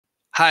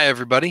Hi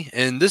everybody,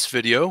 in this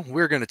video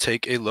we're going to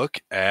take a look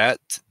at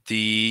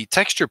the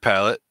texture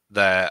palette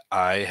that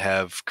I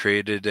have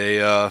created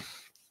a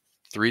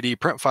 3D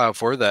print file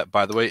for that,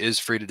 by the way, is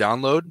free to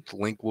download. The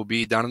link will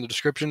be down in the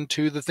description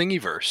to the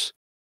Thingiverse.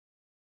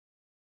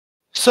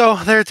 So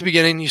there at the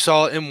beginning you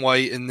saw it in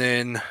white and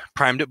then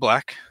primed it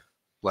black,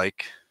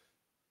 like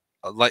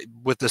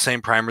with the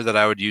same primer that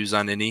I would use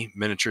on any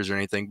miniatures or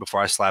anything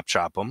before I slap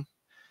chop them.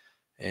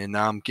 And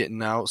now I'm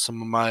getting out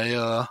some of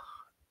my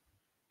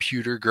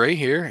pewter gray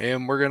here,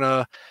 and we're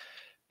gonna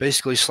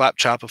basically slap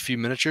chop a few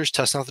miniatures,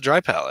 testing out the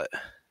dry palette.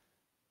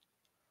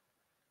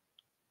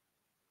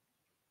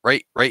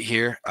 Right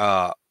here,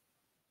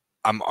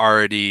 I'm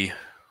already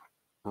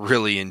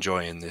really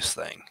enjoying this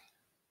thing.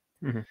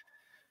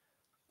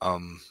 I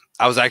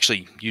was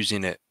actually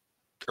using it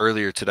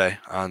earlier today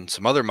on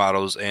some other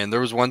models, and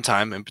there was one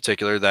time in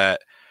particular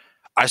that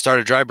I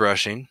started dry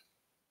brushing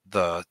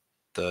the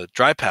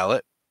dry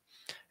palette,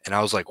 and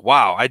I was like,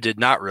 wow, I did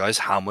not realize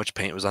how much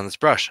paint was on this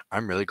brush.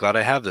 I'm really glad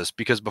I have this,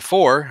 because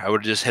before I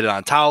would have just hit it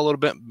on towel a little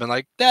bit and been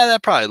like, yeah,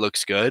 that probably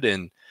looks good.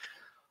 And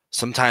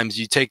sometimes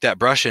you take that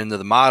brush into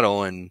the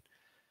model and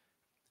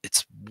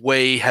it's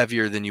way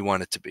heavier than you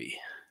want it to be.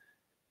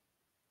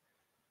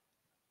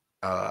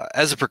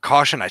 As a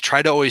precaution, I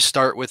try to always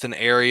start with an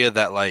area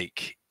that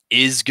like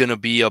is going to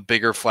be a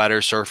bigger,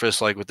 flatter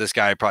surface. Like with this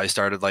guy, I probably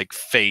started like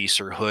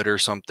face or hood or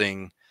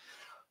something.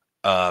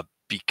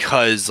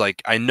 Because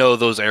like I know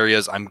those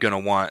areas I'm going to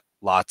want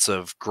lots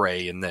of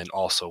gray and then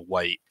also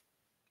white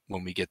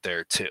when we get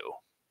there too.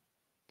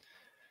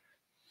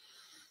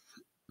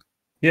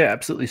 Yeah,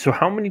 absolutely. So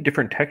how many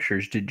different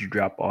textures did you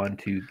drop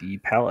onto the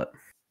palette?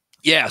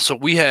 Yeah, so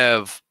we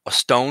have a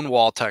stone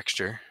wall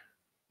texture.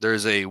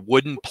 There's a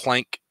wooden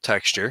plank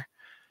texture.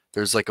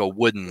 There's like a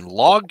wooden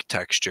log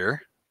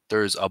texture.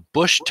 There's a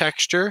bush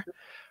texture.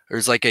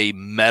 There's like a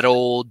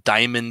metal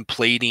diamond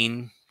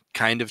plating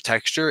kind of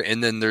texture,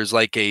 and then there's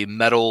like a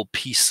metal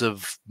piece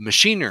of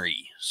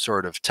machinery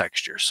sort of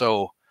texture.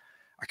 So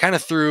I kind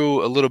of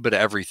threw a little bit of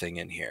everything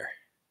in here.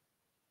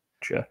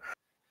 Gotcha.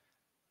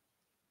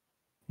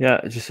 Yeah,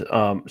 just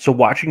so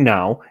watching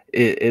now,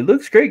 it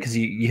looks great because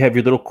you have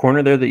your little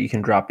corner there that you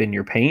can drop in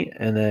your paint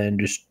and then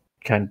just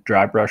kind of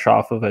dry brush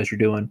off of as you're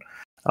doing.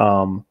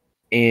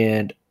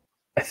 And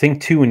I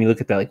think too, when you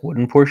look at that like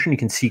wooden portion, you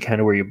can see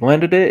kind of where you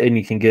blended it, and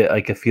you can get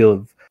like a feel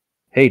of,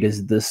 hey,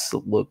 does this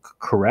look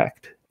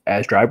correct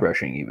as dry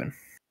brushing even?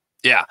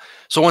 Yeah.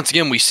 So once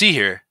again, we see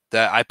here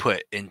that I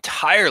put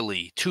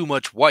entirely too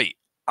much white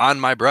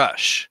on my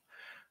brush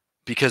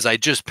because I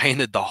just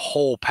painted the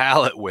whole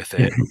palette with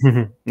it.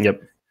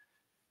 Yep.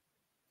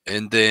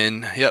 And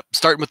then,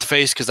 starting with the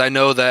face, because I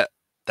know that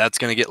that's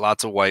going to get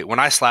lots of white. When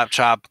I slap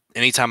chop,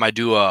 anytime I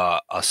do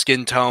a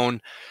skin tone,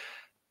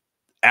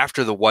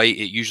 after the white,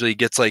 it usually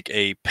gets like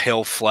a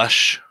pale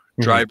flesh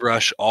dry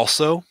brush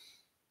also.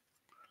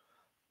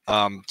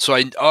 So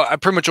I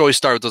pretty much always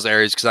start with those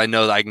areas because I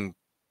know that I can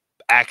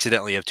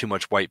accidentally have too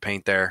much white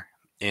paint there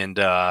and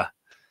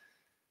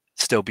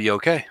still be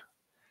okay.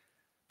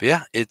 But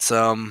yeah, it's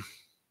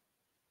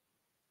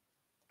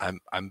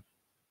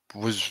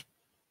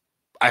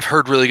I've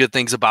heard really good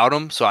things about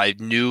them, so I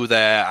knew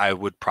that I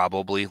would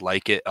probably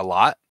like it a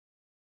lot.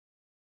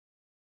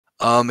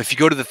 If you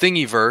go to the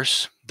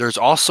Thingiverse, there's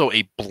also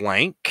a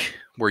blank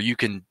where you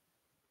can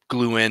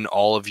glue in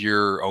all of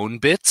your own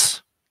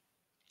bits,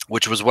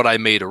 which was what I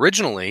made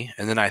originally.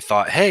 And then I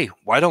thought, hey,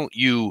 why don't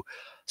you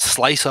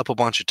slice up a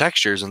bunch of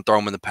textures and throw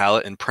them in the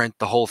palette and print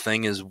the whole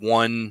thing as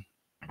one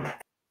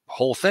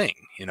whole thing,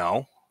 you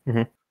know?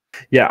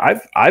 Yeah,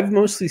 I've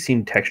mostly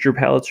seen texture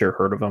palettes or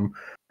heard of them,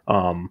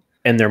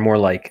 and they're more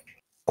like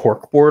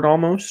corkboard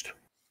almost,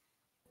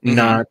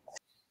 not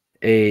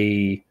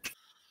a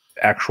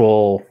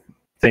actual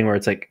thing where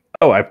it's like,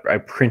 oh, I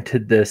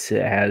printed this.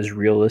 It has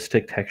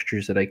realistic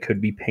textures that I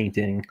could be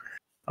painting,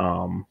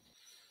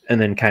 and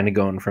then kind of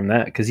going from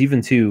that. Because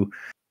even to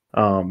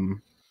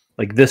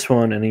like this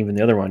one and even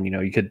the other one,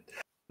 you could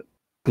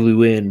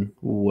glue in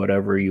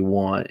whatever you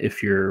want.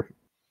 If you're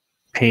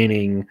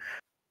painting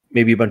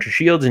maybe a bunch of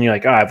shields and you're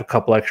like, oh, I have a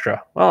couple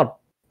extra, well, I'll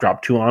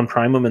drop 2 on,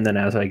 prime them, and then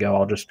as I go,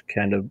 I'll just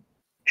kind of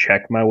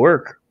check my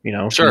work,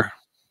 Sure.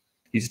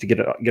 Easy to get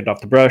it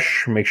off the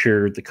brush, make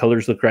sure the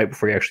colors look right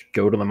before you actually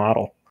go to the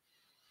model.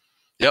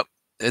 Yep.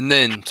 And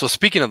then, so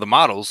speaking of the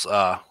models,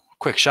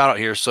 quick shout out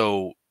here.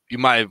 So you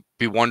might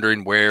be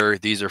wondering where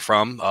these are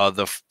from.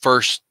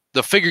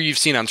 The figure you've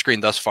seen on screen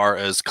thus far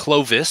is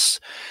Clovis.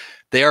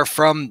 They are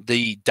from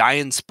the Die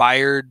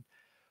Inspired.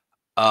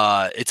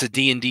 It's a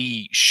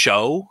D&D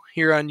show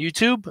here on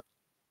YouTube.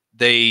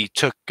 They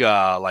took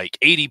like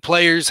 80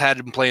 players, had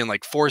them playing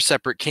like 4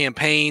 separate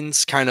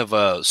campaigns, kind of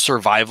a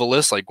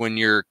survivalist. Like when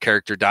your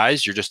character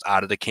dies, you're just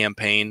out of the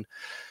campaign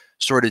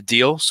sort of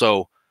deal.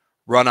 So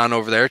run on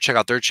over there, check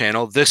out their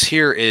channel. This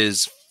here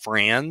is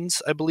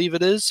Franz, I believe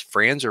it is.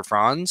 Franz or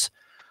Franz.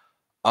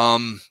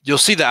 You'll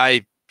see that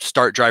I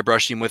start dry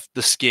brushing with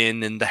the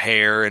skin and the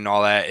hair and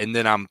all that, and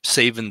then I'm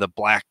saving the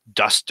black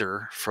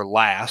duster for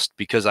last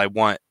because I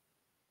want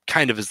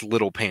kind of as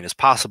little paint as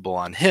possible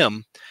on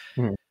him.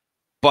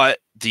 But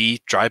the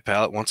dry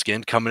pallet, once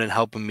again, coming and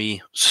helping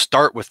me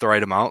start with the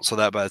right amount so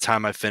that by the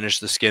time I finish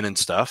the skin and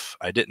stuff,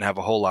 I didn't have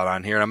a whole lot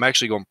on here. And I'm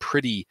actually going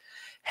pretty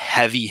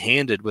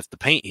heavy-handed with the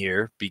paint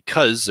here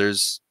because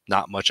there's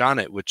not much on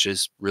it, which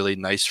is really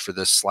nice for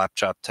this slap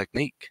chop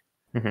technique.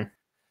 Mm-hmm.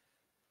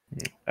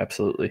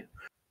 Absolutely.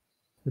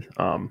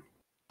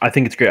 I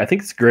think it's great. I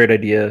think it's a great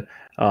idea.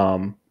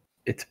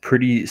 It's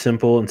pretty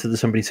simple. Instead of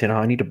somebody saying, "Oh,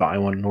 I need to buy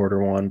one and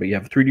order one," but you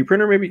have a 3D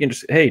printer, maybe you can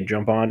just, hey,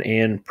 jump on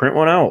and print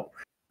one out.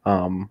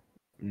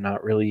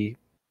 Not really,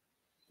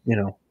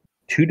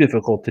 too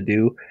difficult to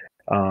do.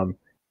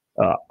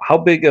 How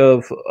big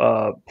of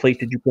plate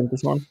did you print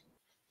this on?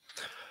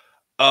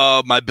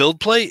 My build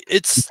plate,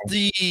 it's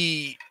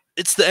the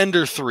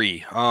Ender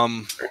 3.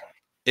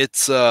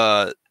 It's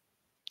the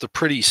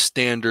pretty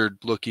standard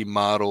looking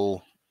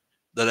model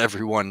that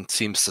everyone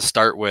seems to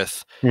start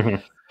with. Mm-hmm.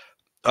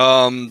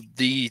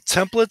 The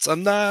templates,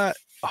 I'm not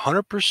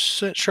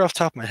 100% sure off the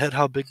top of my head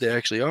how big they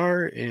actually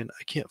are, and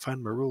I can't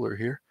find my ruler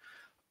here.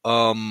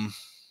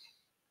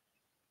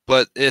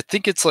 But I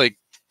think it's like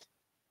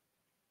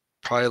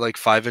probably like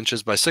 5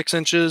 inches by 6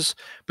 inches,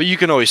 but you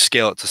can always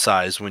scale it to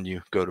size when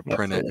you go to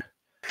print it.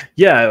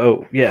 Yeah.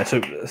 Oh, yeah.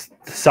 So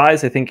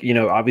size, I think,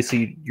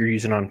 obviously you're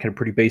using on kind of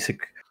pretty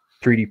basic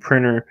 3D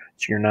printer,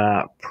 so you're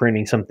not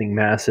printing something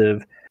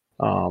massive.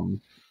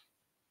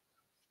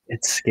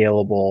 It's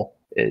scalable.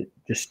 It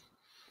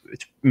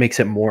makes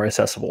it more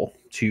accessible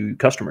to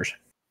customers.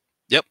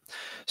 Yep.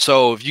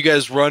 So if you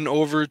guys run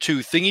over to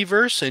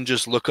Thingiverse and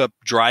just look up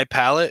Dry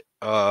Pallet,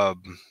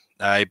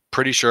 I'm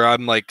pretty sure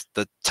I'm like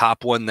the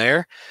top one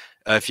there.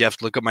 If you have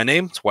to look up my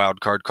name, it's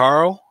Wildcard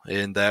Carl,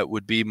 and that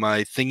would be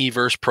my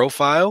Thingiverse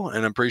profile.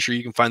 And I'm pretty sure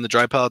you can find the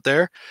Dry Pallet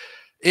there.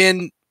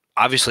 And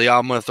obviously,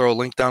 I'm going to throw a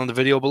link down in the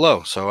video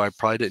below. So I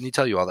probably didn't need to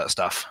tell you all that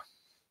stuff.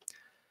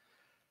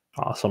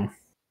 Awesome.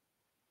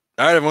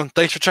 All right, everyone.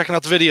 Thanks for checking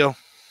out the video.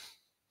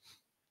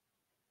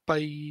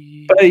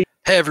 Bye. Bye.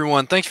 Hey,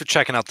 everyone. Thanks for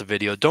checking out the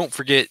video. Don't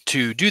forget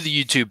to do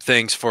the YouTube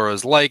things for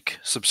us. Like,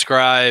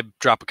 subscribe,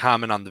 drop a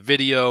comment on the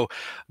video.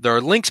 There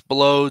are links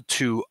below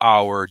to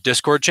our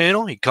Discord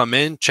channel. You come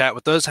in, chat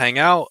with us, hang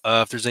out.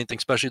 If there's anything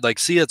special you'd like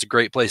to see, that's a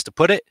great place to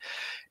put it.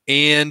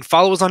 And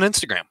follow us on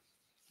Instagram.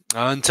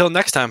 Until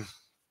next time.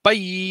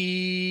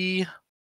 Bye.